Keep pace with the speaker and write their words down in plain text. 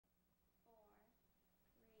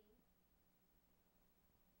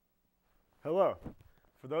Hello.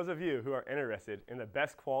 For those of you who are interested in the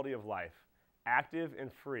best quality of life, active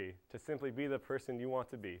and free to simply be the person you want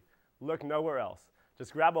to be, look nowhere else.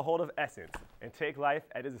 Just grab a hold of Essence and take life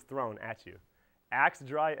as it is thrown at you. Axe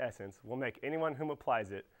Dry Essence will make anyone whom applies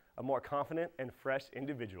it a more confident and fresh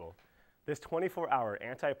individual. This 24-hour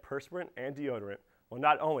antiperspirant and deodorant will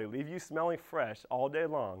not only leave you smelling fresh all day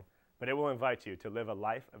long, but it will invite you to live a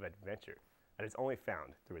life of adventure that is only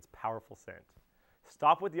found through its powerful scent.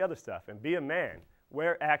 Stop with the other stuff and be a man.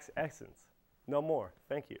 Wear Axe Essence. No more.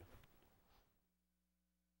 Thank you.